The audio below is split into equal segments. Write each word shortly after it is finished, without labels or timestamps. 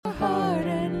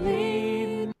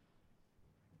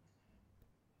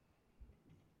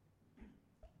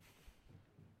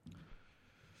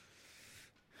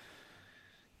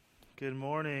Good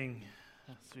morning.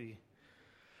 It's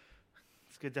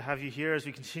good to have you here as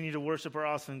we continue to worship our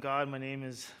awesome God. My name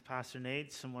is Pastor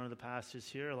Nate. I'm one of the pastors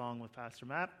here, along with Pastor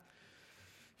Matt.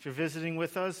 If you're visiting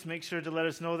with us, make sure to let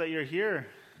us know that you're here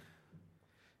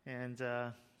and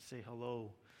say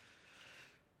hello.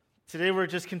 Today we're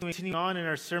just continuing on in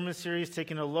our sermon series,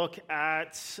 taking a look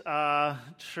at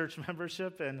church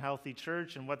membership and healthy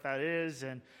church and what that is.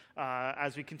 And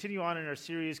as we continue on in our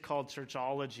series called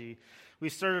Churchology, we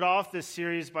started off this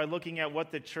series by looking at what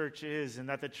the church is, and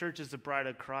that the church is the bride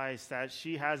of Christ, that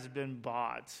she has been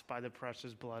bought by the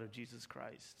precious blood of Jesus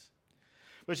Christ,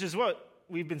 which is what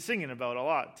we've been singing about a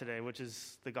lot today, which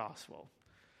is the gospel.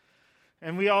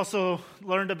 And we also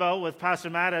learned about with Pastor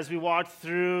Matt as we walked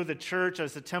through the church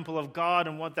as the temple of God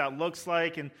and what that looks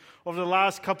like. And over the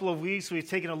last couple of weeks, we've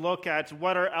taken a look at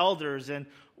what are elders and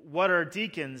what are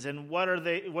deacons and what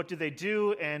do they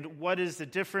do and what is the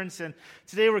difference. And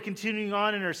today we're continuing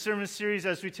on in our sermon series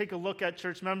as we take a look at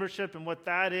church membership and what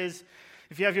that is.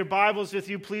 If you have your Bibles with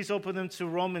you, please open them to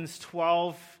Romans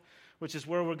 12, which is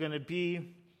where we're going to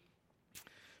be.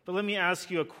 But let me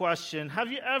ask you a question.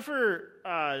 Have you ever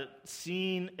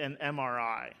seen an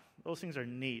MRI? Those things are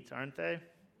neat, aren't they?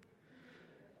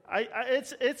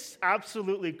 It's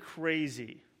absolutely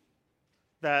crazy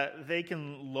that they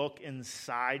can look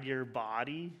inside your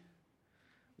body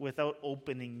without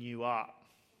opening you up.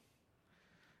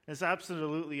 It's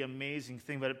absolutely amazing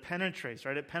thing, but it penetrates,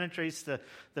 right? It penetrates the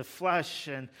flesh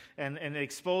and it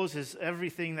exposes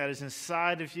everything that is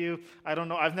inside of you. I don't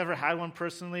know, I've never had one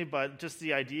personally, but just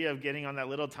the idea of getting on that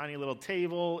little tiny little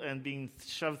table and being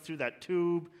shoved through that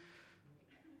tube,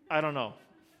 I don't know.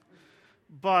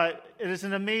 But it is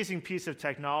an amazing piece of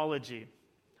technology.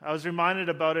 I was reminded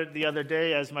about it the other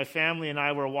day as my family and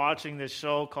I were watching this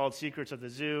show called Secrets of the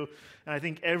Zoo, and I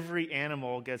think every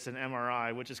animal gets an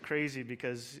MRI, which is crazy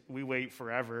because we wait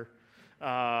forever,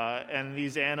 and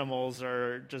these animals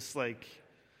are just like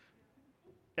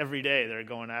every day they're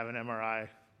going to have an MRI.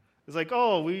 It's like,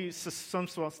 some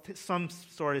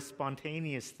sort of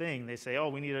spontaneous thing. They say,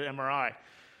 we need an MRI.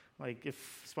 Like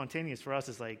if spontaneous for us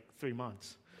is like 3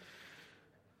 months.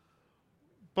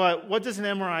 But what does an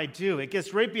MRI do? It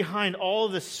gets right behind all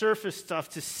of the surface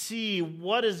stuff to see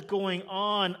what is going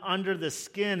on under the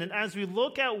skin. And as we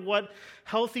look at what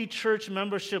healthy church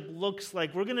membership looks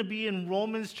like, we're going to be in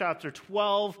Romans chapter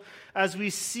 12 as we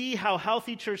see how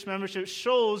healthy church membership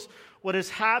shows what is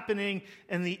happening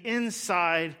in the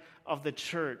inside of the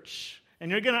church.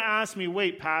 And you're going to ask me,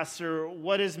 wait, Pastor,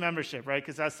 what is membership, right?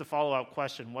 Because that's the follow-up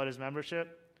question. What is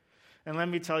membership? And let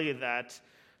me tell you that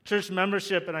church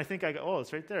membership, and I think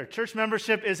it's right there. Church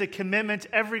membership is a commitment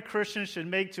every Christian should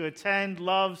make to attend,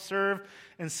 love, serve,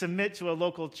 and submit to a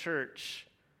local church.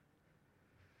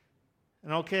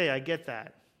 And okay, I get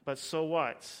that. But so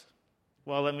what?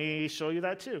 Well, let me show you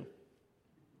that too.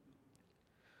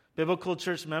 Biblical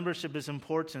church membership is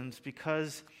important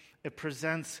because it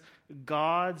presents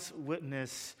God's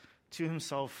witness to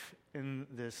himself in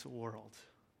this world.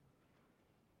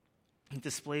 It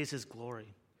displays his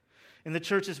glory. In the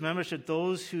church's membership,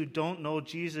 those who don't know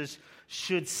Jesus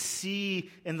should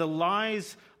see in the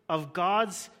lives of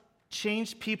God's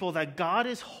changed people that God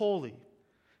is holy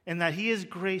and that he is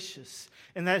gracious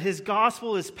and that his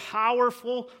gospel is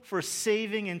powerful for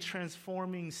saving and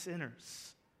transforming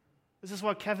sinners. This is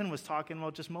what Kevin was talking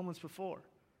about just moments before.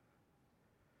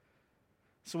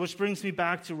 So which brings me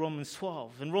back to Romans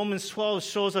 12. And Romans 12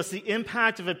 shows us the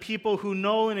impact of a people who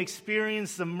know and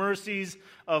experience the mercies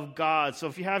of God. So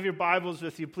if you have your Bibles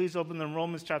with you, please open them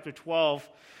Romans chapter 12.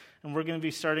 And we're going to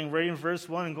be starting right in verse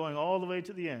 1 and going all the way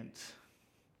to the end.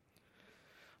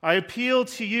 I appeal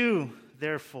to you,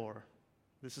 therefore.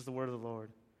 This is the word of the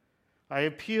Lord. I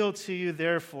appeal to you,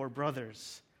 therefore,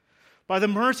 brothers, by the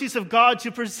mercies of God,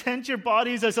 to present your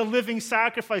bodies as a living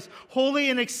sacrifice, holy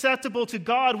and acceptable to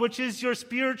God, which is your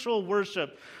spiritual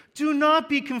worship. Do not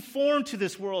be conformed to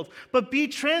this world, but be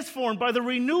transformed by the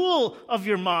renewal of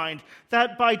your mind,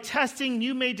 that by testing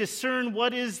you may discern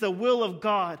what is the will of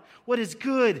God, what is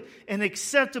good and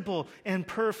acceptable and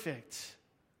perfect.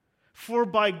 For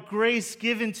by grace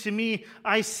given to me,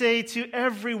 I say to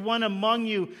every one among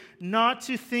you, not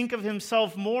to think of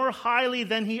himself more highly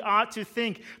than he ought to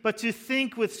think, but to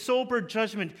think with sober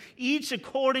judgment, each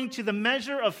according to the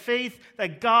measure of faith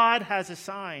that God has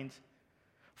assigned.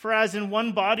 For as in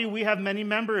one body we have many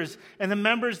members, and the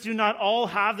members do not all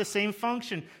have the same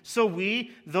function. So we,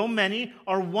 though many,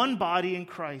 are one body in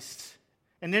Christ,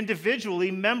 and individually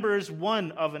members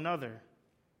one of another.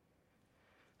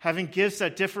 Having gifts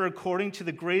that differ according to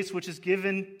the grace which is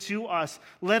given to us,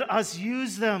 let us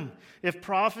use them. If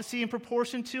prophecy, in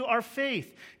proportion to our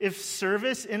faith. If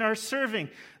service, in our serving.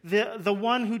 The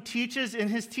one who teaches, in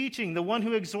his teaching. The one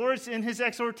who exhorts, in his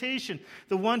exhortation.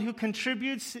 The one who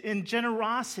contributes, in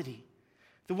generosity.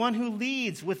 The one who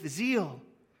leads, with zeal.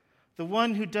 The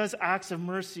one who does acts of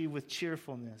mercy, with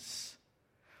cheerfulness.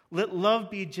 Let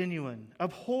love be genuine.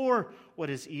 Abhor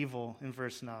what is evil, in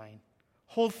verse 9.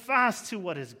 Hold fast to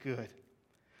what is good.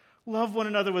 Love one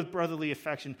another with brotherly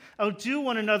affection. Outdo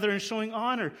one another in showing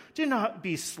honor. Do not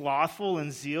be slothful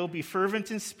in zeal. Be fervent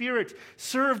in spirit.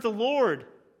 Serve the Lord.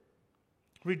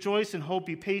 Rejoice in hope.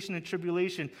 Be patient in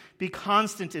tribulation. Be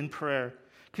constant in prayer.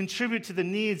 Contribute to the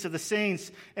needs of the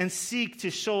saints and seek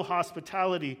to show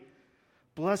hospitality.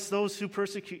 Bless those who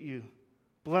persecute you.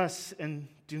 Bless and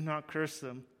do not curse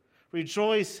them.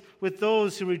 Rejoice with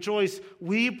those who rejoice.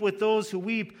 Weep with those who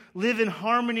weep. Live in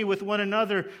harmony with one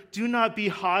another. Do not be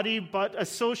haughty, but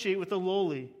associate with the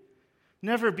lowly.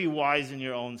 Never be wise in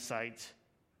your own sight.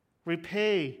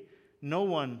 Repay no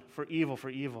one for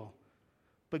evil,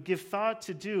 but give thought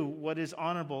to do what is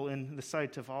honorable in the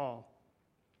sight of all.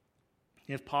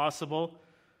 If possible,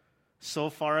 so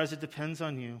far as it depends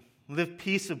on you, live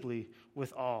peaceably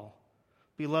with all.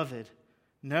 Beloved,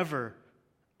 never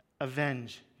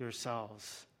avenge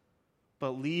yourselves,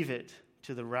 but leave it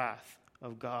to the wrath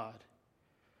of God.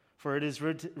 For it is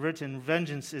written,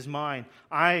 vengeance is mine.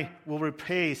 I will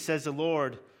repay, says the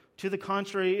Lord. To the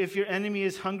contrary, if your enemy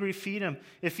is hungry, feed him.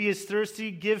 If he is thirsty,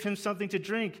 give him something to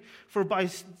drink. For by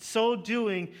so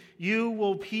doing, you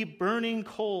will heap burning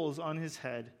coals on his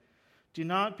head. Do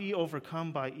not be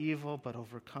overcome by evil, but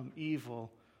overcome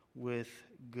evil with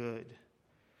good.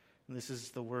 And this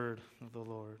is the word of the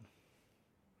Lord.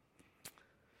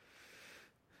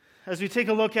 As we take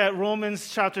a look at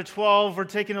Romans chapter 12, we're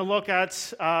taking a look at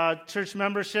church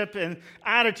membership and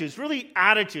attitudes, really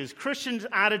attitudes. Christians'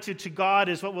 attitude to God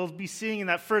is what we'll be seeing in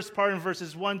that first part in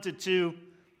verses 1 to 2.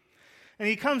 And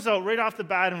he comes out right off the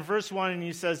bat in verse 1 and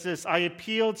he says this, I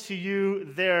appeal to you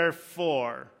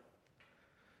therefore.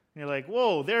 And you're like,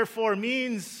 whoa, therefore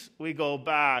means we go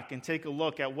back and take a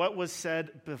look at what was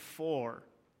said before.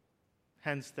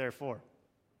 Hence, therefore.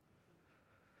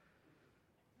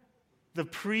 The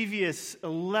previous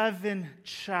 11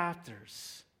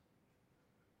 chapters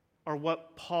are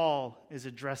what Paul is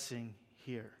addressing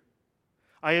here.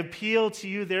 I appeal to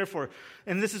you, therefore.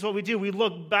 And this is what we do. We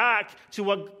look back to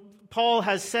what Paul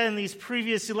has said in these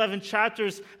previous 11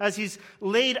 chapters as he's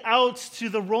laid out to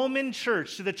the Roman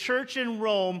church, to the church in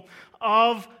Rome,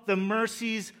 of the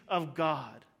mercies of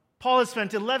God. Paul has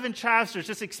spent 11 chapters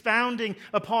just expounding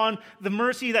upon the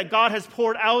mercy that God has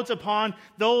poured out upon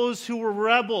those who were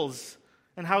rebels,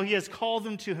 and how he has called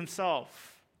them to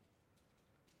himself.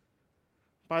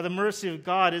 By the mercy of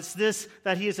God, it's this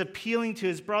that he is appealing to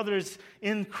his brothers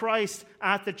in Christ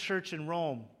at the church in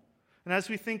Rome. And as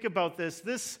we think about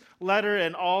this letter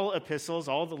and all epistles,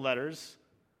 all the letters,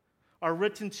 are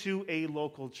written to a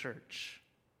local church.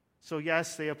 So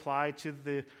yes, they apply to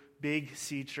the big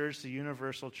C church, the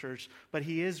universal church, but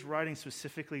he is writing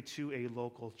specifically to a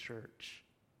local church.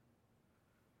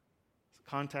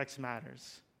 Context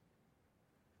matters.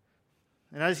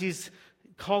 And as he's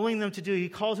calling them to do, he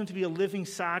calls them to be a living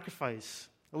sacrifice.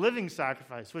 A living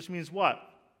sacrifice, which means what?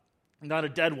 Not a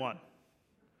dead one.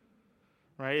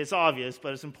 Right? It's obvious,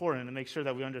 but it's important to make sure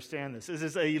that we understand this. This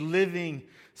is a living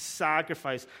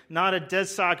sacrifice, not a dead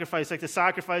sacrifice like the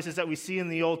sacrifices that we see in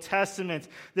the Old Testament.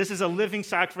 This is a living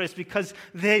sacrifice because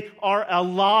they are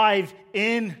alive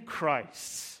in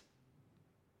Christ.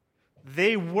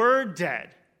 They were dead,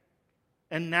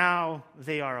 and now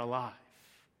they are alive.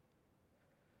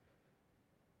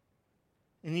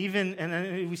 And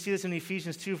we see this in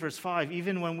Ephesians 2, verse 5.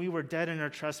 Even when we were dead in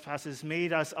our trespasses,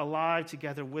 made us alive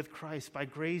together with Christ. By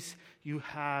grace you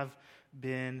have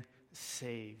been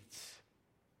saved.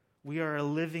 We are a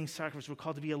living sacrifice. We're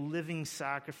called to be a living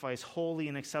sacrifice, holy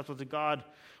and acceptable to God,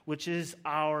 which is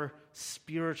our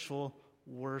spiritual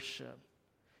worship.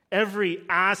 Every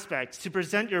aspect, to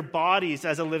present your bodies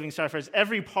as a living sacrifice,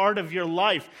 every part of your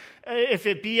life, if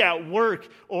it be at work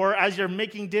or as you're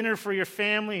making dinner for your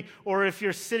family or if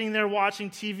you're sitting there watching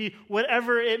TV,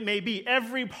 whatever it may be,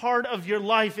 every part of your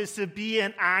life is to be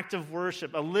an act of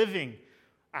worship, a living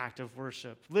act of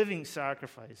worship, living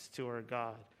sacrifice to our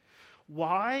God.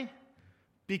 Why?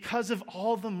 Because of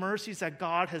all the mercies that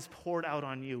God has poured out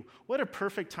on you. What a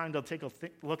perfect time to take a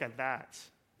look at that.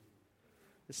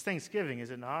 It's Thanksgiving, is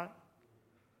it not?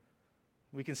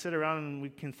 We can sit around and we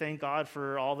can thank God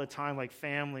for all the time, like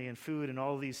family and food and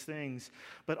all these things.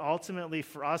 But ultimately,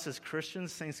 for us as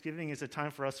Christians, Thanksgiving is a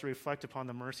time for us to reflect upon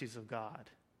the mercies of God.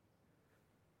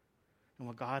 and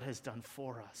what God has done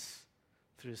for us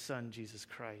through his Son, Jesus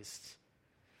Christ.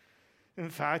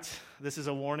 In fact, this is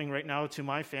a warning right now to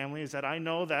my family, is that I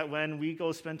know that when we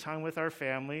go spend time with our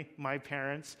family, my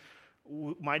parents,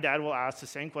 my dad will ask the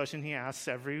same question he asks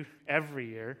every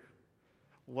year: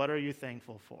 what are you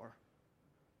thankful for?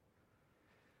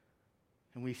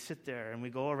 And we sit there and we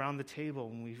go around the table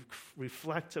and we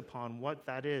reflect upon what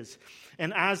that is.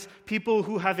 And as people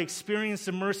who have experienced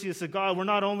the mercies of God, we're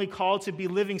not only called to be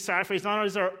living sacrifices,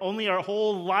 not only our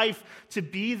whole life to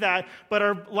be that, but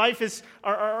our life is,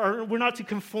 we're not to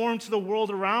conform to the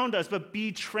world around us, but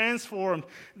be transformed.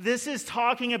 This is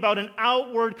talking about an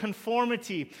outward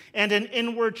conformity and an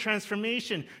inward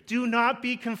transformation. Do not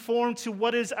be conformed to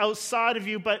what is outside of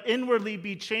you, but inwardly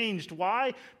be changed.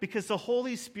 Why? Because the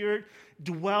Holy Spirit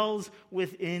dwells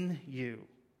within you.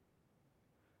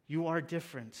 You are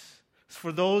different.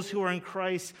 For those who are in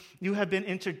Christ, you have been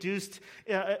introduced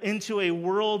into a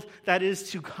world that is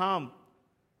to come.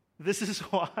 This is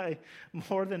why,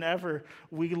 more than ever,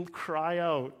 we cry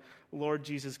out, Lord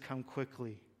Jesus, come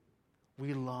quickly.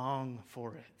 We long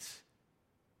for it.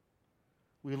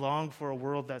 We long for a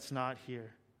world that's not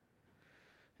here.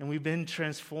 And we've been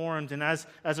transformed. And as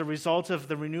a result of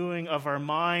the renewing of our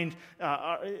mind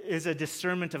is a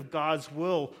discernment of God's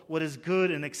will, what is good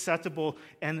and acceptable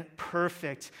and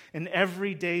perfect in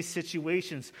everyday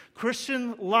situations.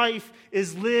 Christian life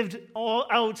is lived all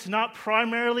out, not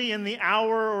primarily in the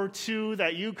hour or two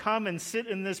that you come and sit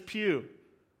in this pew,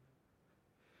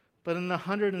 but in the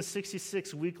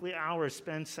 166 weekly hours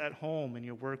spent at home, in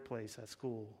your workplace, at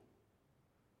school.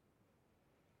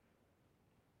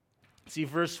 See,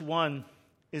 verse 1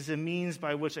 is a means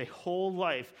by which a whole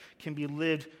life can be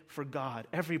lived for God,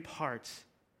 every part.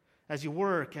 As you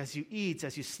work, as you eat,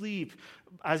 as you sleep,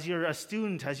 as you're a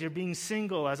student, as you're being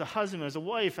single, as a husband, as a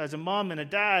wife, as a mom and a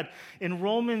dad. In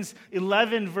Romans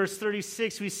 11, verse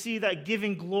 36, we see that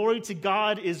giving glory to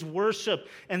God is worship,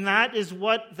 and that is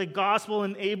what the gospel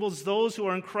enables those who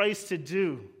are in Christ to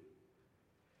do.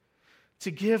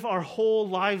 To give our whole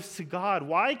lives to God.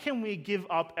 Why can we give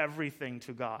up everything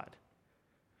to God?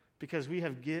 Because we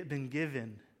have been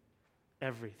given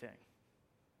everything.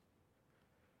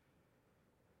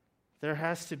 There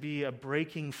has to be a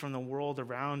breaking from the world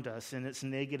around us and its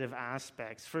negative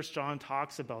aspects. 1 John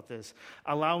talks about this,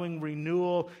 allowing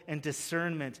renewal and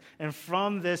discernment. And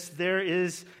from this, there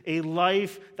is a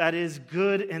life that is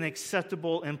good and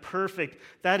acceptable and perfect,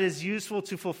 that is useful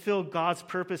to fulfill God's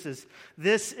purposes.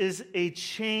 This is a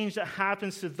change that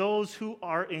happens to those who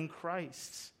are in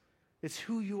Christ. It's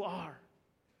who you are.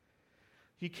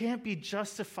 You can't be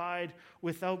justified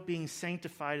without being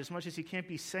sanctified, as much as you can't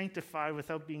be sanctified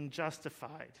without being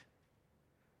justified.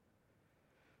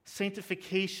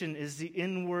 Sanctification is the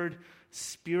inward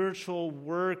spiritual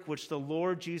work which the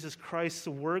Lord Jesus Christ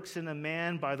works in a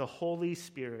man by the Holy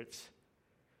Spirit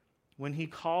when he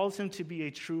calls him to be a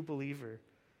true believer.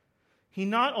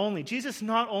 Jesus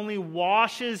not only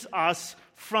washes us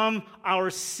from our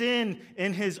sin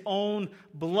in his own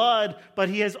blood, but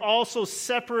he also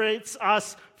separates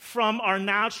us from our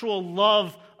natural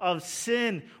love of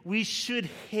sin. We should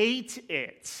hate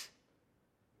it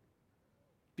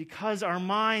because our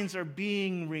minds are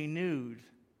being renewed.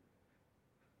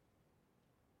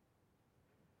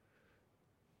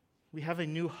 We have a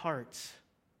new heart,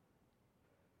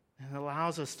 and it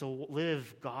allows us to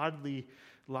live godly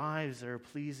lives that are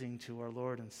pleasing to our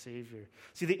Lord and Savior.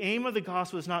 See, the aim of the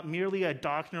gospel is not merely a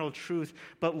doctrinal truth,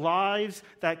 but lives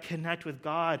that connect with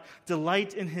God,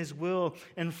 delight in his will,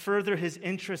 and further his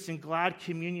interest in glad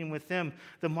communion with him.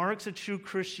 The marks of true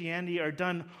Christianity are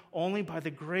done only by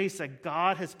the grace that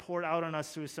God has poured out on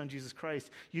us through his Son, Jesus Christ.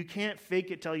 You can't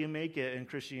fake it till you make it in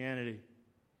Christianity.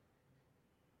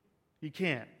 You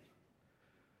can't.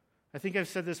 I think I've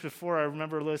said this before. I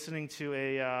remember listening to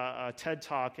a TED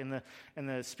Talk, and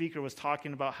the speaker was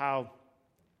talking about how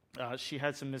she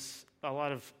had a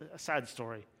lot of a sad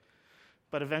story.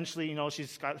 But eventually,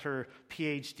 she's got her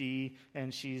PhD,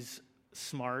 and she's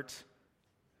smart.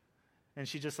 And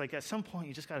she just at some point,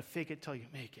 you just got to fake it till you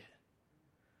make it.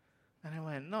 And I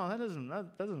went, no, that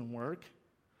doesn't work.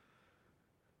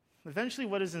 Eventually,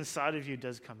 what is inside of you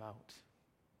does come out.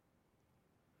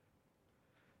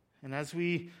 And as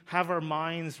we have our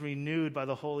minds renewed by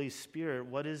the Holy Spirit,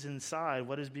 what is inside,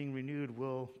 what is being renewed,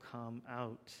 will come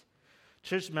out.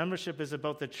 Church membership is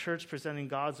about the church presenting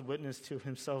God's witness to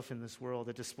himself in this world.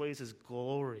 It displays his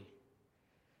glory.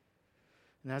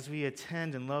 And as we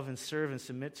attend and love and serve and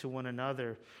submit to one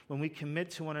another, when we commit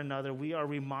to one another, we are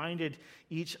reminded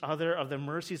each other of the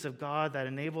mercies of God that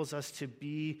enables us to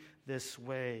be this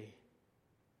way.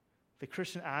 The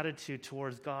Christian attitude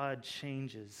towards God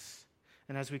changes.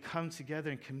 And as we come together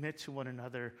and commit to one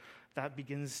another,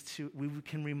 we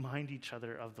can remind each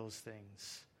other of those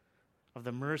things, of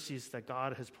the mercies that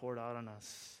God has poured out on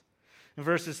us. In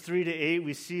verses 3 to 8,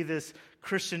 we see this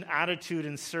Christian attitude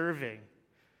in serving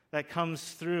that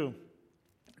comes through.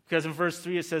 Because in verse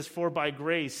 3 it says, "For by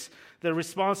grace," the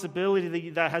responsibility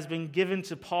that has been given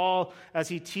to Paul as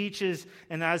he teaches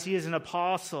and as he is an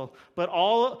apostle. But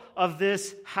all of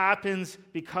this happens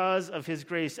because of his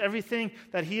grace. Everything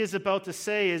that he is about to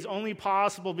say is only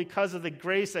possible because of the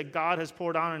grace that God has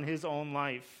poured out in his own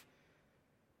life.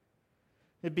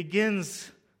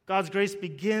 God's grace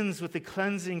begins with the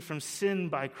cleansing from sin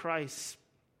by Christ,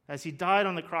 as he died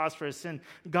on the cross for his sin.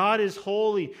 God is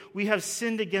holy. We have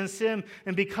sinned against him.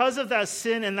 And because of that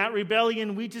sin and that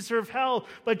rebellion, we deserve hell.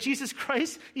 But Jesus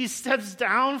Christ, he steps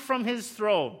down from his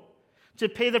throne to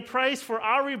pay the price for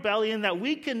our rebellion that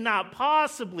we cannot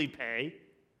possibly pay,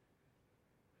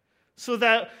 so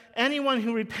that anyone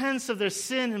who repents of their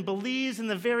sin and believes in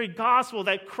the very gospel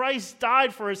that Christ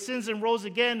died for his sins and rose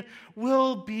again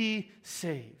will be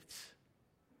saved.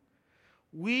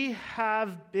 We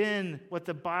have been what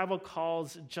the Bible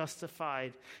calls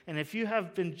justified. And if you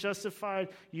have been justified,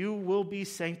 you will be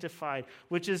sanctified,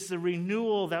 which is the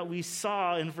renewal that we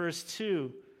saw in verse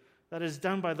 2, that is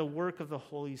done by the work of the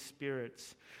Holy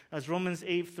Spirit. As Romans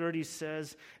 8:30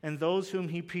 says, "And those whom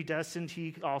he predestined,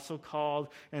 he also called.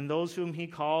 And those whom he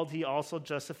called, he also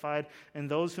justified.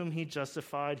 And those whom he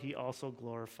justified, he also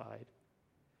glorified."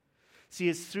 See,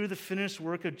 it's through the finished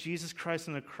work of Jesus Christ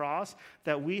on the cross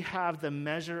that we have the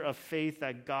measure of faith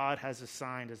that God has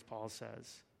assigned, as Paul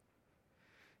says.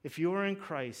 If you are in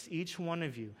Christ, each one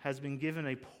of you has been given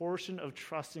a portion of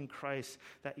trust in Christ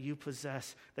that you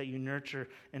possess, that you nurture,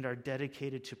 and are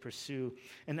dedicated to pursue.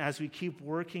 And as we keep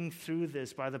working through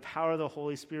this by the power of the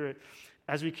Holy Spirit,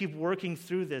 as we keep working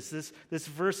through the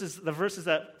verses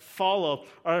that follow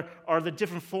are the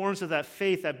different forms of that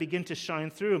faith that begin to shine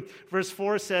through. Verse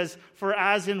 4 says, "For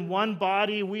as in one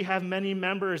body we have many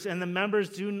members, and the members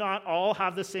do not all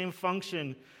have the same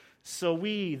function, so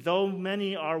we, though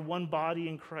many, are one body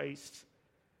in Christ,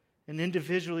 and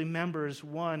individually members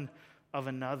one of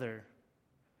another."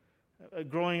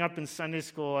 Growing up in Sunday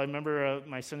school, I remember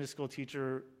my Sunday school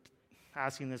teacher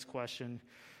asking this question: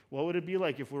 what would it be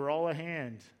like if we were all a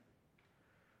hand?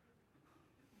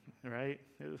 Right?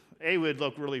 It would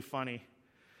look really funny.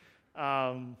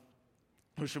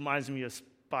 Which reminds me of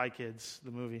Spy Kids,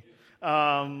 the movie.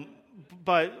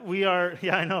 But we are,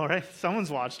 yeah, I know, right? Someone's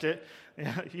watched it.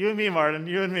 Yeah, you and me, Martin,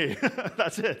 you and me.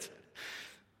 That's it.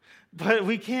 But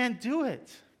we can't do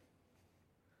it.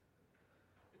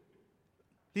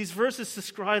 These verses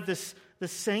describe the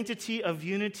sanctity of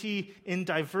unity in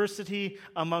diversity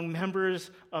among members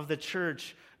of the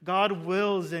church. God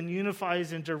wills and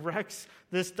unifies and directs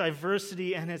this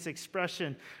diversity and its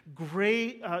expression.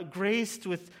 Graced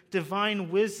with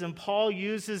divine wisdom, Paul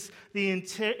uses the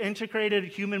integrated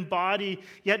human body,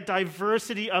 yet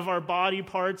diversity of our body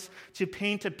parts, to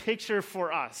paint a picture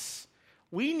for us.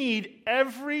 We need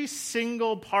every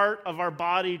single part of our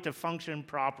body to function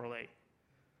properly.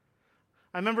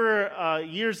 I remember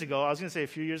years ago, I was going to say a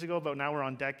few years ago, but now we're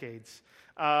on decades.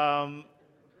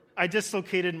 I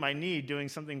dislocated my knee doing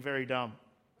something very dumb.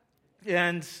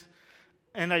 And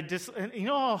you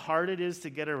know how hard it is to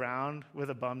get around with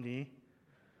a bum knee?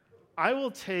 I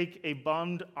will take a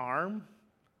bummed arm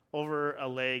over a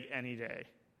leg any day.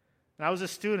 And I was a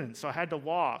student, so I had to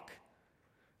walk.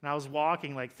 And I was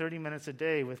walking like 30 minutes a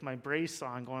day with my brace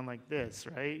on going like this,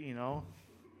 right? You know?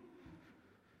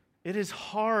 It is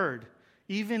hard,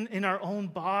 even in our own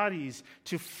bodies,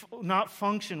 to not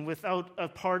function without a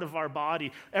part of our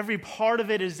body. Every part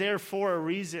of it is there for a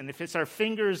reason. If it's our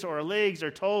fingers or our legs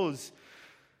or toes,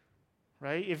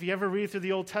 right? If you ever read through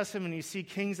the Old Testament, you see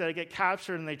kings that get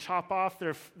captured and they chop off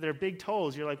their big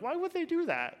toes. You're like, why would they do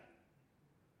that?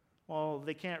 Well,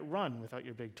 they can't run without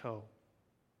your big toe.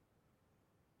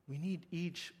 We need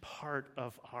each part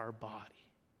of our body.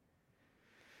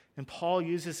 And Paul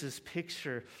uses this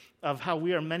picture of how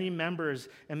we are many members,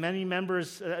 and many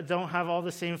members don't have all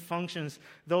the same functions.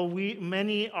 Though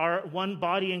many are one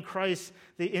body in Christ,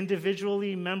 they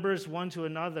individually members one to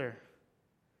another.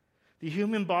 The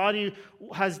human body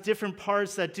has different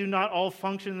parts that do not all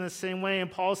function in the same way.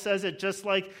 And Paul says it just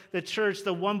like the church,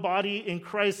 the one body in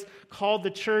Christ called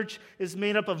the church is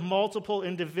made up of multiple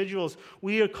individuals.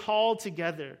 We are called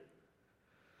together.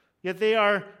 Yet they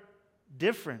are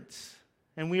different.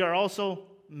 And we are also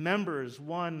members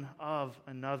one of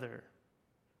another.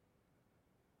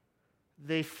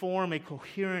 They form a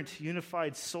coherent,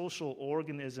 unified social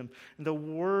organism. And the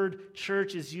word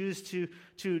church is used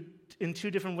in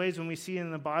two different ways when we see it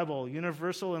in the Bible,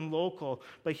 universal and local.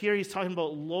 But here he's talking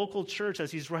about local church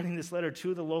as he's writing this letter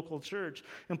to the local church.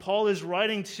 And Paul is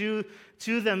writing to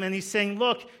them, and he's saying,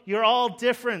 look, you're all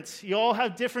different. You all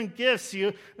have different gifts,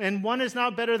 and one is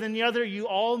not better than the other. You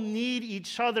all need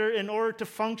each other in order to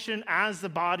function as the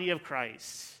body of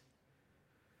Christ,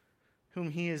 whom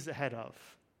he is the head of.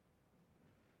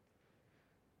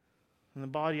 And the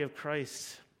body of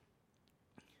Christ,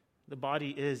 the body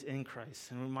is in Christ,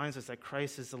 and reminds us that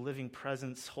Christ is the living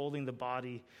presence holding the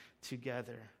body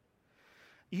together.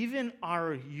 Even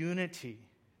our unity,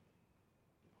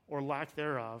 or lack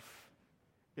thereof,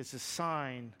 is a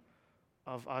sign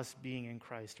of us being in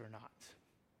Christ or not.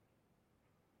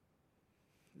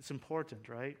 It's important,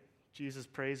 right? Jesus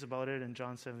prays about it in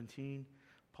John 17.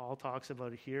 Paul talks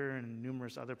about it here and in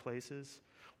numerous other places.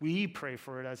 We pray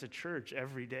for it as a church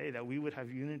every day, that we would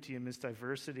have unity amidst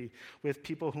diversity with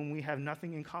people whom we have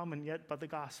nothing in common yet but the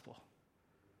gospel.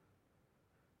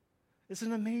 It's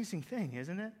an amazing thing,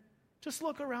 isn't it? Just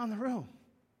look around the room.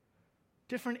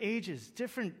 Different ages,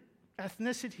 different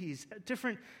ethnicities,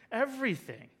 different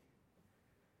everything.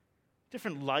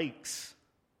 Different likes.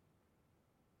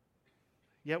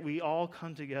 Yet we all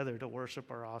come together to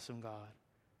worship our awesome God,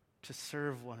 to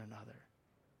serve one another,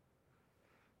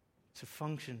 to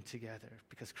function together,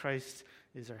 because Christ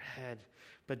is our head.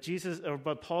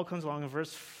 But Paul comes along in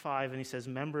verse 5 and he says,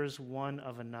 members one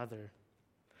of another.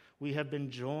 We have been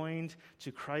joined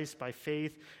to Christ by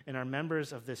faith, and our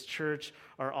members of this church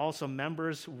are also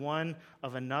members one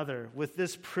of another. With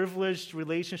this privileged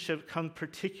relationship come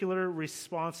particular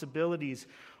responsibilities.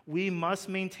 We must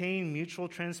maintain mutual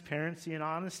transparency and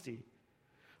honesty.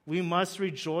 We must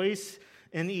rejoice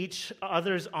in each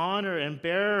other's honor and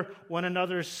bear one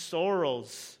another's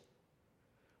sorrows.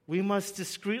 We must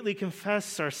discreetly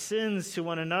confess our sins to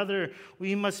one another.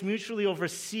 We must mutually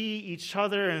oversee each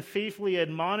other and faithfully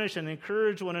admonish and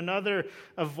encourage one another.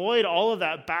 Avoid all of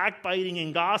that backbiting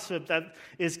and gossip that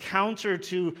is counter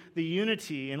to the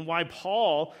unity, and why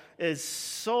Paul is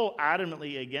so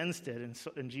adamantly against it,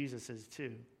 and Jesus is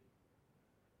too.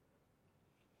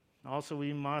 Also,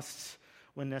 we must,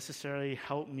 when necessary,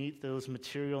 help meet those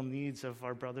material needs of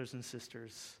our brothers and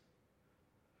sisters.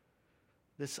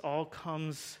 This all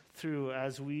comes through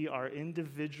as we are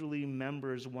individually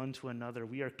members one to another.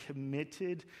 We are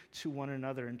committed to one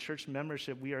another. In church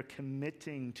membership, we are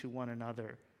committing to one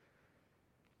another.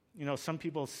 You know, some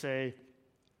people say,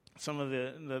 some of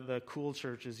the cool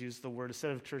churches use the word,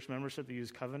 instead of church membership, they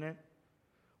use covenant.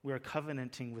 We are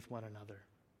covenanting with one another.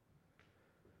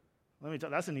 Let me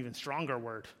tell you, that's an even stronger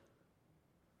word.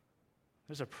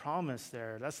 There's a promise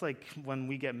there. That's like when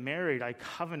we get married, I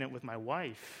covenant with my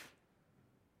wife.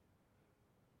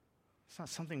 It's not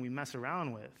something we mess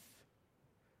around with.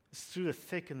 It's through the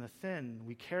thick and the thin.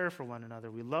 We care for one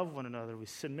another. We love one another. We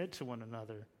submit to one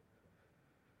another.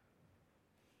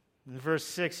 In verse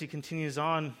 6, he continues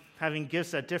on, having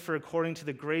gifts that differ according to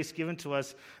the grace given to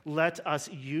us, let us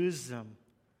use them.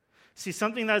 See,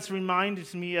 something that's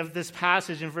reminded me of this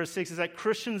passage in verse 6 is that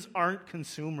Christians aren't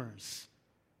consumers.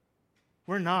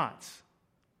 We're not.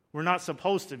 We're not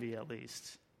supposed to be, at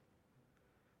least.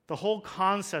 The whole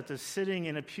concept of sitting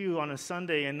in a pew on a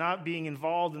Sunday and not being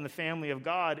involved in the family of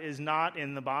God is not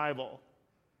in the Bible.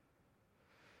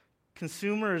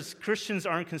 Christians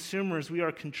aren't consumers, we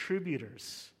are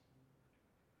contributors.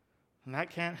 And that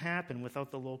can't happen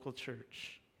without the local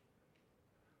church.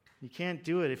 You can't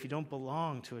do it if you don't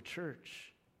belong to a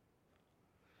church.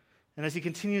 And as he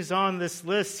continues on this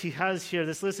list he has here,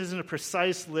 this list isn't a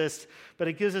precise list, but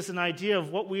it gives us an idea of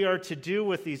what we are to do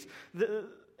with these,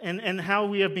 and how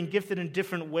we have been gifted in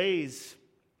different ways.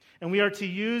 And we are to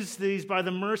use these by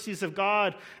the mercies of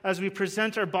God as we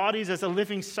present our bodies as a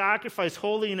living sacrifice,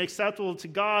 holy and acceptable to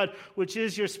God, which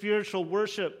is your spiritual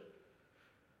worship.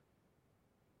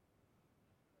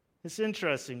 It's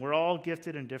interesting. We're all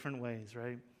gifted in different ways,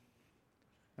 right?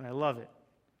 And I love it.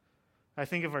 I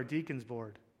think of our deacons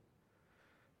board.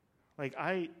 Like,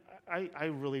 I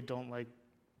really don't like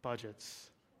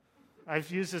budgets. I've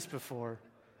used this before.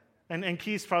 And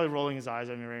Keith's probably rolling his eyes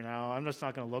at me right now. I'm just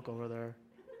not going to look over there.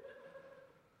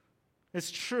 It's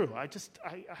true. I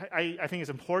think it's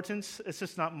important. It's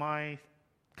just not my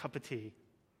cup of tea.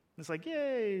 It's like,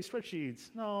 yay, spreadsheets.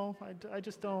 No, I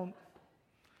just don't.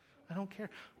 I don't care.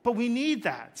 But we need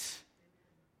that.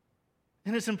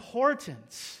 And it's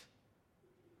important.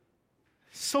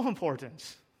 So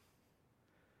important.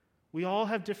 We all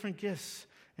have different gifts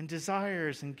and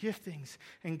desires and giftings,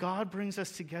 and God brings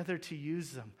us together to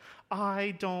use them.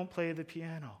 I don't play the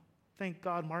piano. Thank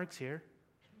God Mark's here.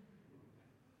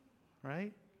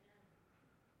 right?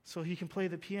 So he can play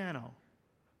the piano,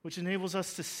 which enables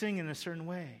us to sing in a certain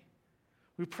way.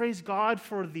 We praise God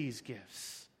for these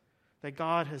gifts that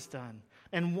God has done.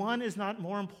 And one is not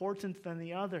more important than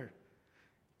the other.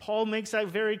 Paul makes that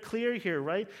very clear here,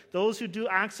 right? Those who do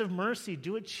acts of mercy,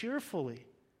 do it cheerfully,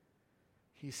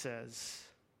 he says.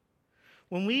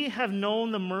 When we have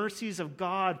known the mercies of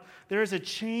God, there is a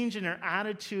change in our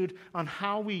attitude on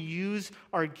how we use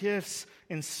our gifts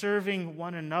in serving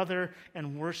one another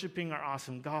and worshiping our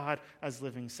awesome God as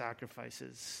living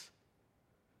sacrifices.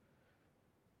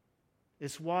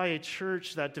 It's why a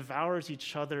church that devours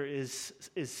each other is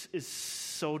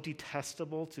so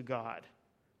detestable to God.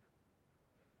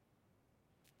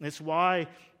 It's why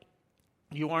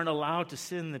you aren't allowed to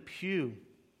sit in the pew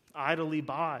idly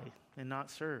by and not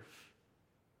serve.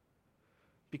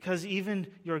 Because even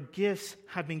your gifts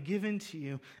have been given to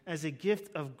you as a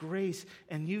gift of grace,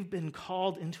 and you've been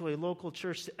called into a local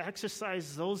church to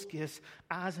exercise those gifts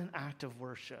as an act of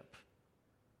worship.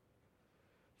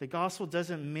 The gospel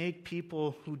doesn't make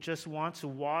people who just want to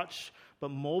watch, but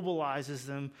mobilizes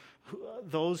them,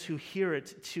 those who hear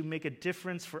it, to make a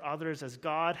difference for others as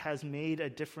God has made a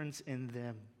difference in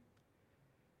them.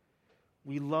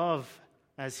 We love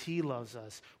as he loves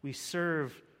us. We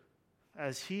serve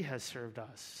as he has served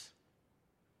us.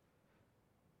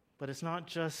 But it's not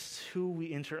just who we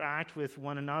interact with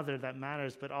one another that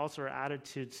matters, but also our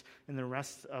attitudes in the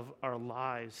rest of our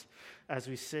lives. As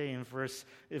we say in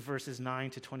verses 9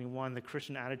 to 21, the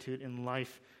Christian attitude in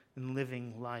life, in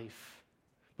living life.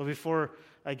 But before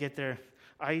I get there,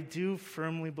 I do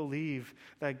firmly believe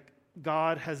that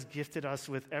God has gifted us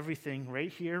with everything right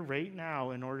here, right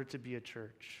now, in order to be a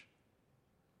church.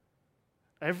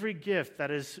 Every gift that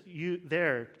is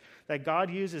there that God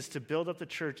uses to build up the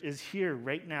church is here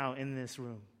right now in this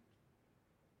room.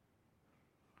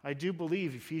 I do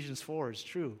believe Ephesians 4 is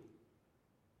true.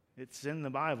 It's in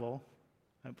the Bible.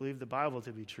 I believe the Bible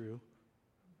to be true.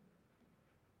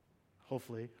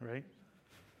 Hopefully, right?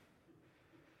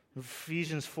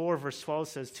 Ephesians 4 verse 12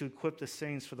 says to equip the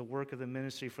saints for the work of the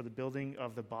ministry, for the building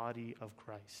of the body of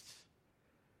Christ.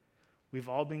 We've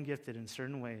all been gifted in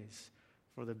certain ways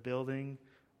for the building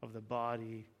of the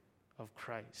body of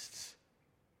Christ.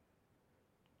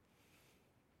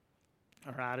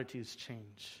 Our attitudes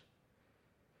change.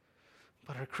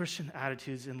 But our Christian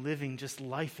attitudes in living just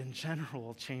life in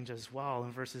general change as well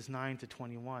in verses 9 to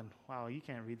 21. Wow, you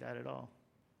can't read that at all.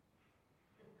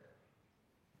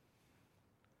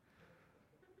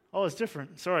 Oh, it's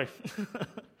different. Sorry.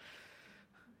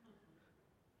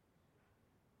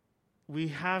 We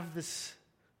have this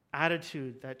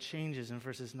attitude that changes in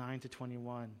verses 9 to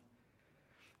 21.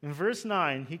 In verse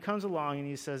 9, he comes along and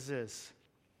he says this: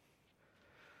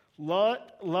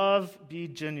 let love be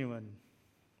genuine.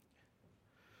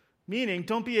 Meaning,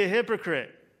 don't be a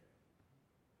hypocrite.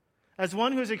 As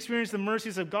one who has experienced the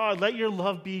mercies of God, let your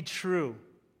love be true.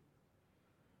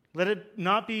 Let it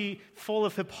not be full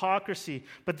of hypocrisy.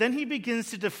 But then he begins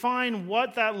to define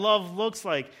what that love looks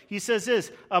like. He says this: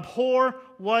 abhor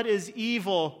what is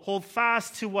evil, hold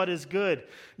fast to what is good.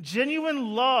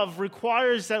 Genuine love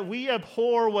requires that we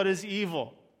abhor what is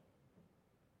evil.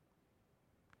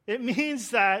 It means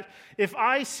that if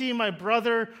I see my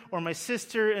brother or my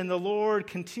sister in the Lord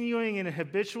continuing in a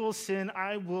habitual sin,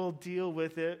 I will deal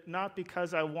with it, not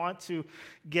because I want to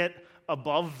get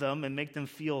above them and make them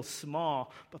feel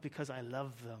small, but because I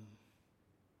love them.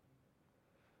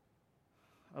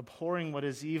 Abhorring what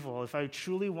is evil. If I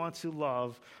truly want to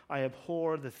love, I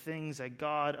abhor the things that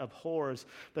God abhors,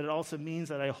 but it also means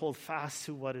that I hold fast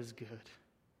to what is good.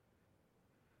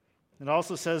 It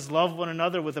also says, love one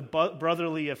another with a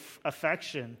brotherly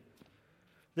affection.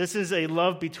 This is a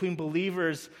love between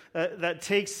believers that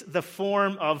takes the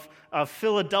form of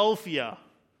Philadelphia,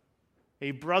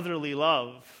 a brotherly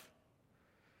love.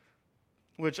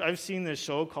 Which I've seen this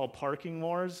show called Parking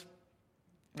Wars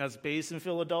that's based in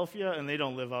Philadelphia, and they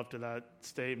don't live up to that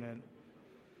statement.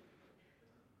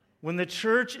 When the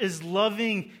church is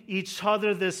loving each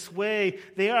other this way,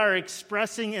 they are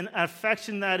expressing an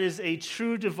affection that is a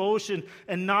true devotion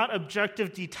and not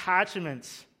objective detachment.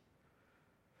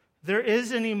 There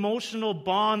is an emotional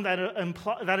bond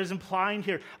that is implying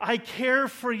here. I care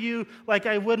for you like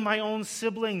I would my own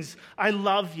siblings. I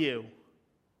love you.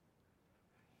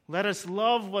 Let us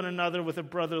love one another with a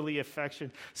brotherly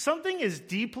affection. Something is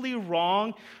deeply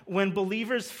wrong when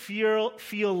believers feel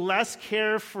less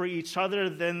care for each other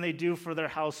than they do for their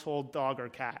household dog or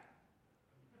cat.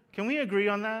 Can we agree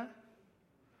on that?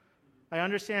 I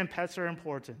understand pets are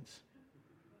important,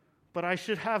 but I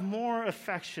should have more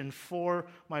affection for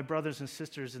my brothers and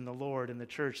sisters in the Lord and the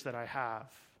church that I have.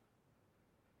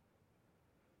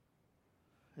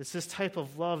 It's this type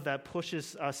of love that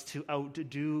pushes us to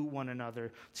outdo one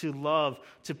another, to love,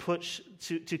 to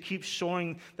keep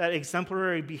showing that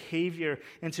exemplary behavior,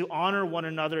 and to honor one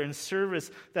another in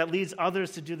service that leads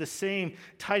others to do the same.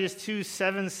 Titus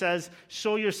 2:7 says,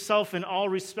 show yourself in all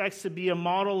respects to be a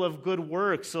model of good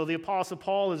works. So the Apostle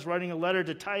Paul is writing a letter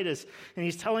to Titus, and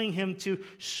he's telling him to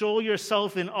show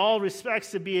yourself in all respects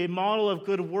to be a model of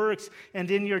good works, and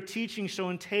in your teaching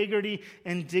show integrity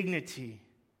and dignity.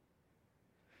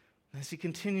 As he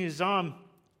continues on,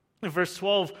 in verse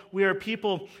 12, we are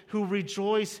people who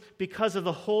rejoice because of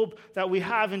the hope that we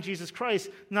have in Jesus Christ.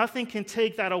 Nothing can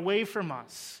take that away from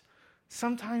us.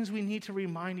 Sometimes we need to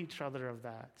remind each other of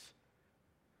that.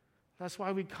 That's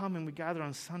why we come and we gather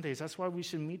on Sundays. That's why we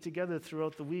should meet together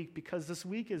throughout the week, because this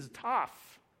week is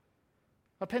tough.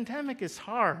 A pandemic is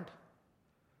hard.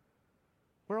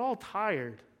 We're all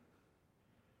tired.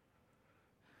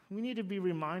 We need to be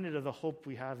reminded of the hope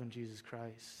we have in Jesus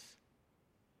Christ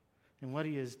and what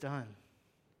he has done.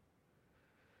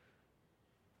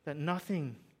 That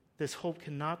nothing, this hope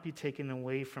cannot be taken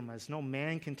away from us. No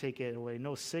man can take it away.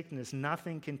 No sickness,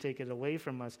 nothing can take it away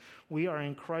from us. We are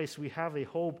in Christ. We have a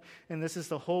hope, and this is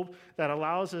the hope that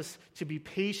allows us to be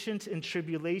patient in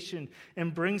tribulation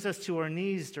and brings us to our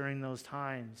knees during those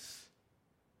times.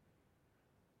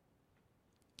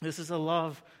 This is a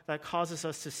love that causes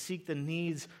us to seek the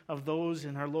needs of those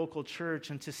in our local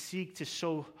church and to seek to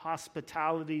show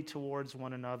hospitality towards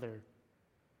one another.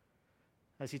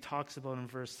 As he talks about in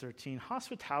verse 13,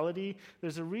 hospitality,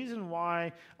 there's a reason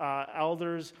why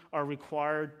elders are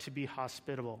required to be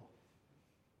hospitable.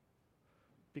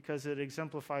 Because it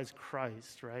exemplifies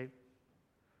Christ, right?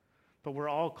 But we're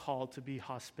all called to be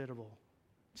hospitable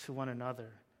to one another,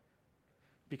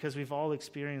 because we've all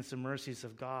experienced the mercies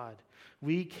of God.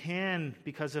 We can,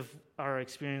 because of our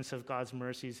experience of God's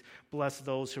mercies, bless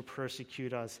those who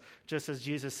persecute us. Just as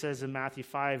Jesus says in Matthew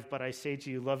 5, but I say to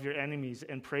you, love your enemies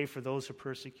and pray for those who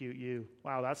persecute you.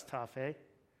 Wow, that's tough, eh?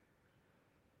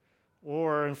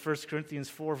 Or in 1 Corinthians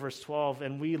 4, verse 12,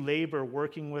 and we labor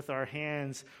working with our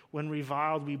hands. When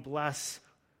reviled, we bless.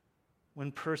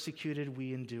 When persecuted,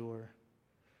 we endure.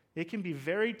 It can be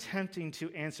very tempting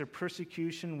to answer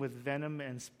persecution with venom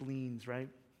and spleens, right?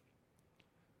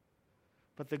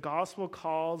 But the gospel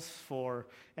calls for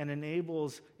and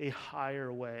enables a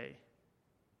higher way.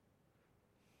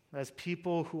 As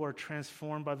people who are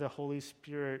transformed by the Holy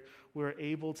Spirit, we're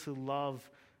able to love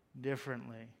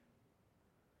differently.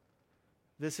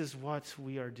 This is what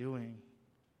we are doing.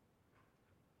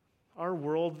 Our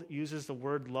world uses the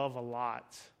word love a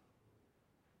lot.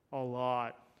 A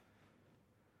lot.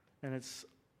 And it's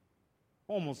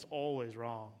almost always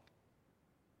wrong.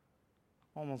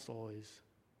 Almost always.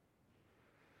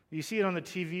 You see it on the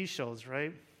TV shows,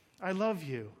 right? I love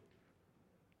you,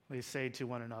 they say to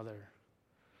one another.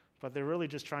 But they're really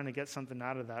just trying to get something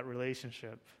out of that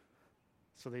relationship.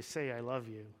 So they say, I love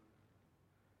you.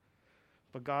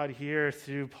 But God here,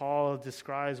 through Paul,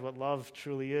 describes what love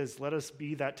truly is. Let us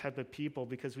be that type of people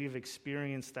because we've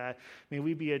experienced that. May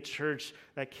we be a church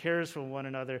that cares for one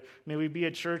another. May we be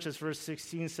a church, as verse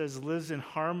 16 says, lives in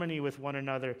harmony with one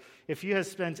another. If you have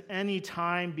spent any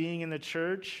time being in the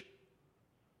church,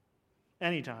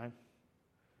 any time,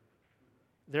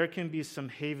 there can be some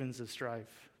havens of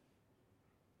strife.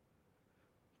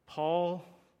 Paul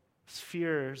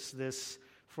fears this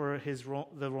for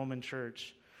the Roman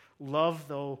church. Love,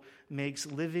 though, makes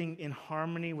living in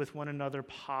harmony with one another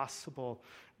possible.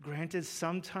 Granted,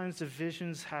 sometimes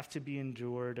divisions have to be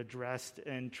endured, addressed,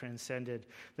 and transcended.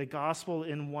 The gospel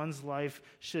in one's life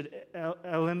should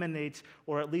eliminate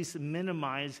or at least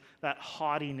minimize that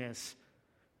haughtiness,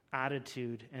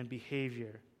 attitude, and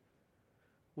behavior.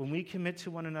 When we commit to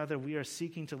one another, we are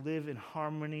seeking to live in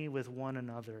harmony with one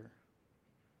another.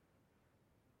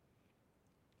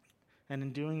 And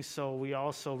in doing so, we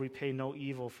also repay no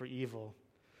evil for evil.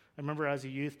 I remember as a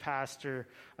youth pastor,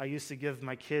 I used to give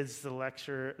my kids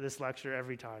this lecture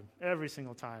every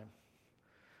single time.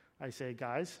 I say,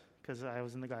 guys, because I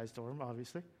was in the guys' dorm,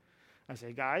 obviously. I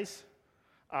say, guys,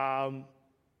 I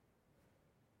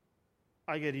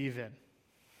get even.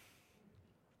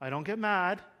 I don't get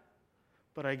mad,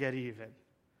 but I get even.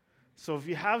 So if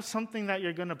you have something that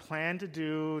you're going to plan to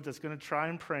do that's going to try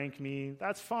and prank me,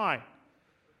 that's fine.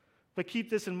 But keep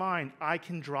this in mind, I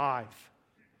can drive.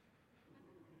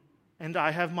 And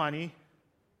I have money.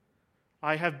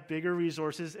 I have bigger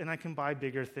resources, and I can buy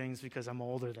bigger things because I'm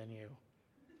older than you.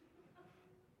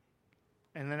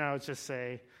 And then I would just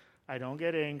say, I don't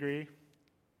get angry,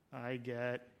 I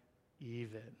get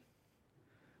even.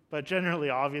 But generally,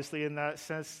 obviously, in that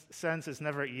sense, it's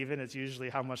never even. It's usually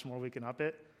how much more we can up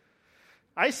it.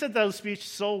 I said that speech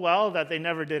so well that they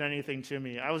never did anything to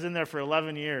me. I was in there for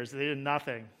 11 years. They did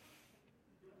nothing.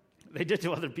 They did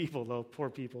to other people, though, poor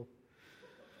people.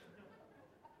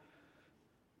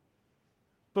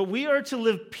 But we are to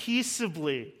live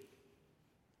peaceably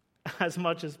as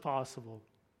much as possible.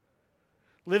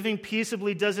 Living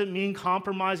peaceably doesn't mean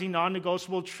compromising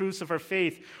non-negotiable truths of our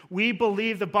faith. We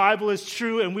believe the Bible is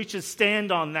true, and we should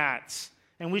stand on that.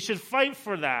 And we should fight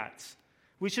for that.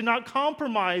 We should not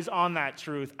compromise on that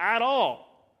truth at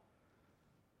all.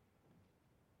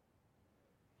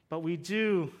 But we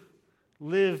do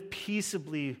live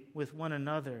peaceably with one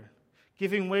another,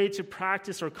 giving way to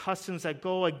practice or customs that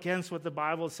go against what the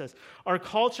Bible says. Our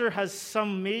culture has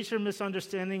some major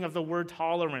misunderstanding of the word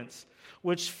tolerance,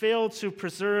 which failed to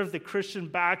preserve the Christian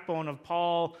backbone of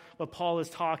what Paul is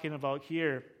talking about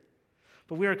here.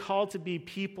 But we are called to be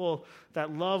people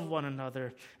that love one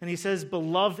another. And he says,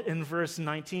 beloved in verse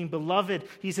 19. Beloved,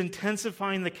 he's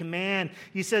intensifying the command.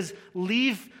 He says,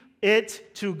 leave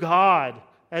it to God.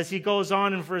 As he goes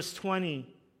on in verse 20.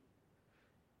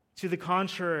 To the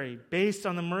contrary, based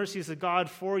on the mercies of God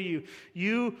for you,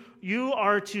 you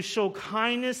are to show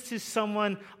kindness to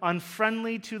someone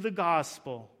unfriendly to the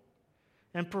gospel.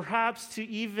 And perhaps to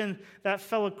even that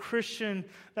fellow Christian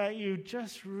that you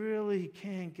just really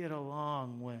can't get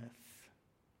along with.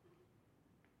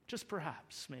 Just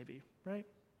perhaps, maybe, right?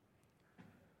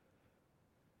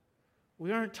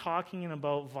 We aren't talking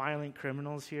about violent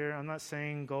criminals here. I'm not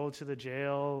saying go to the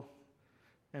jail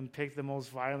and pick the most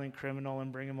violent criminal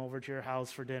and bring him over to your house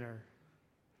for dinner.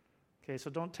 Okay, so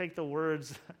don't take the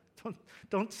words,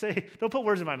 don't put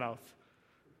words in my mouth.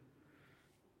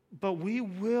 But we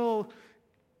will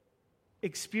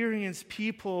experience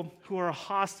people who are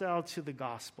hostile to the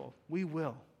gospel. We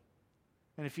will.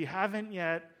 And if you haven't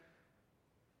yet,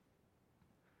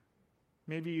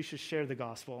 maybe you should share the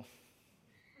gospel.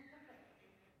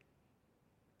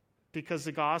 Because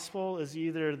the gospel is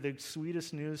either the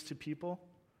sweetest news to people,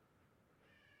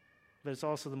 but it's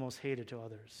also the most hated to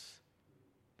others.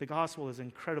 The gospel is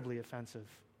incredibly offensive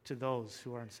to those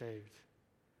who aren't saved.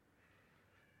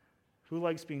 Who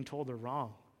likes being told they're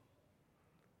wrong?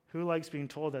 Who likes being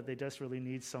told that they desperately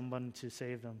need someone to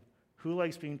save them? Who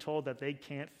likes being told that they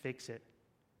can't fix it?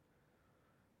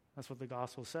 That's what the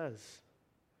gospel says.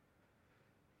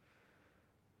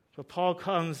 But Paul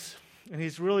comes, and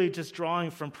he's really just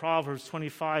drawing from Proverbs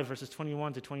 25, verses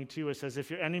 21 to 22. It says, if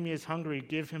your enemy is hungry,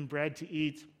 give him bread to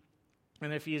eat.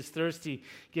 And if he is thirsty,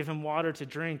 give him water to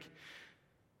drink.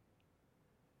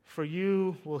 For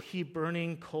you will heap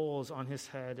burning coals on his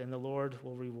head, and the Lord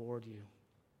will reward you.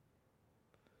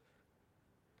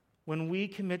 When we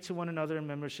commit to one another in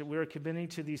membership, we are committing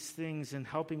to these things and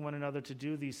helping one another to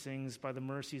do these things by the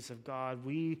mercies of God.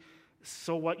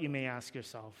 So what, you may ask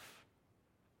yourself?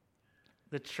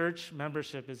 The church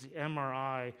membership is the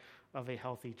MRI of a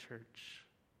healthy church.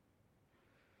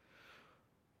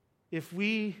 If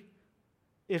we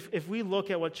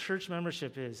look at what church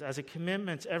membership is as a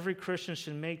commitment every Christian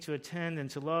should make to attend and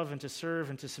to love and to serve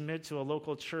and to submit to a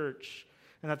local church,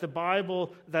 and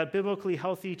that biblically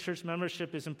healthy church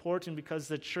membership is important because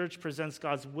the church presents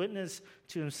God's witness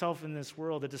to himself in this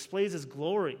world. It displays his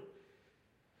glory.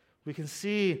 We can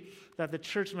see that the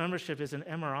church membership is an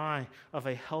MRI of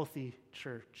a healthy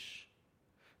church.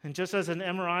 And just as an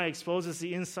MRI exposes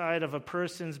the inside of a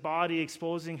person's body,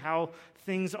 exposing how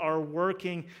things are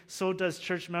working, so does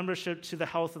church membership to the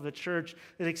health of the church.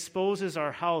 It exposes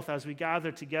our health as we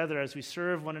gather together, as we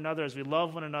serve one another, as we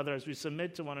love one another, as we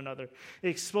submit to one another. It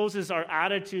exposes our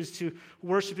attitudes to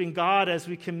worshiping God as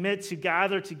we commit to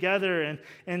gather together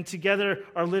and together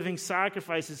are living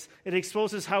sacrifices. It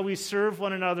exposes how we serve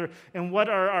one another and what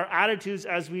are our attitudes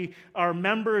as we are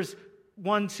members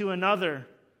one to another.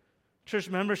 Church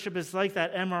membership is like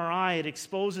that MRI. It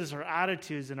exposes our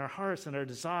attitudes and our hearts and our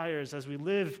desires as we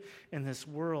live in this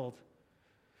world.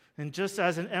 And just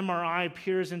as an MRI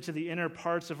peers into the inner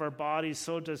parts of our bodies,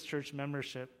 so does church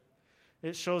membership.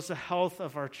 It shows the health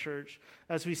of our church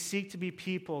as we seek to be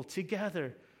people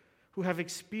together who have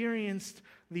experienced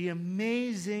the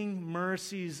amazing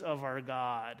mercies of our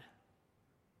God.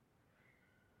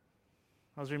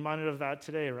 I was reminded of that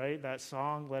today, right? That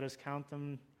song, Let Us Count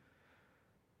Them.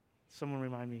 Someone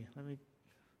remind me.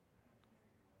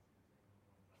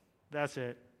 That's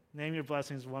it. Name your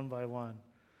blessings one by one.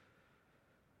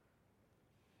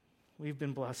 We've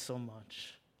been blessed so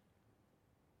much.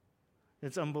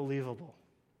 It's unbelievable.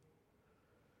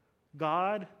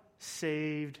 God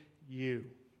saved you.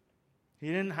 He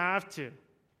didn't have to.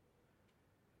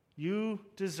 You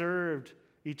deserved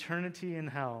eternity in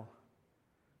hell,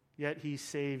 yet he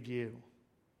saved you.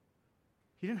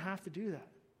 He didn't have to do that.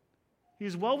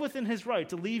 He's well within his right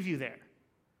to leave you there.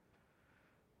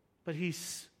 But he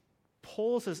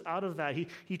pulls us out of that.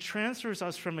 He transfers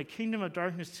us from a kingdom of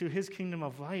darkness to his kingdom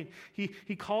of light.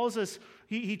 He calls us,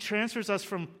 he transfers us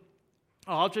from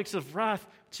objects of wrath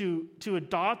to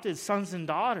adopted sons and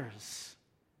daughters.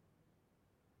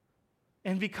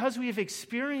 And because we have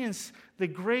experienced the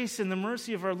grace and the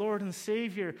mercy of our Lord and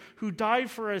Savior, who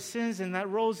died for our sins and that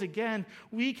rose again,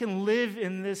 we can live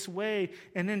in this way.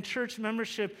 And in church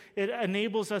membership, it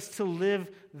enables us to live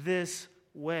this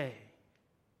way.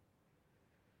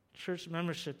 Church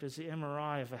membership is the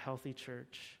MRI of a healthy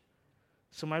church.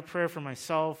 So my prayer for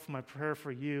myself, my prayer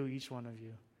for you, each one of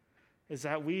you, is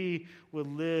that we would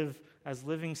live as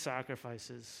living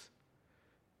sacrifices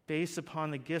based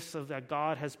upon the gifts that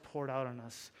God has poured out on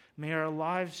us. May our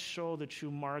lives show the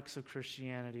true marks of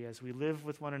Christianity as we live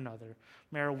with one another.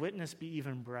 May our witness be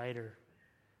even brighter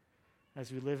as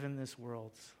we live in this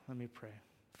world. Let me pray.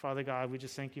 Father God, we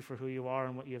just thank you for who you are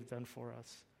and what you have done for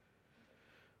us.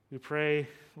 We pray,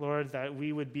 Lord, that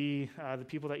we would be the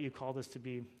people that you called us to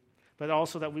be, but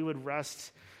also that we would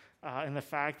rest in the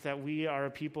fact that we are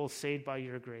a people saved by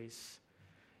your grace.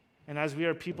 And as we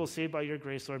are people saved by your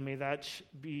grace, Lord, may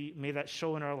that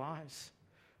show in our lives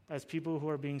as people who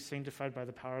are being sanctified by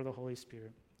the power of the Holy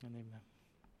Spirit. And amen.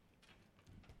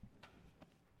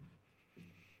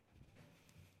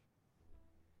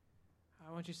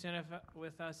 I want you to stand up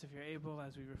with us if you're able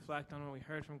as we reflect on what we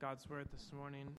heard from God's word this morning.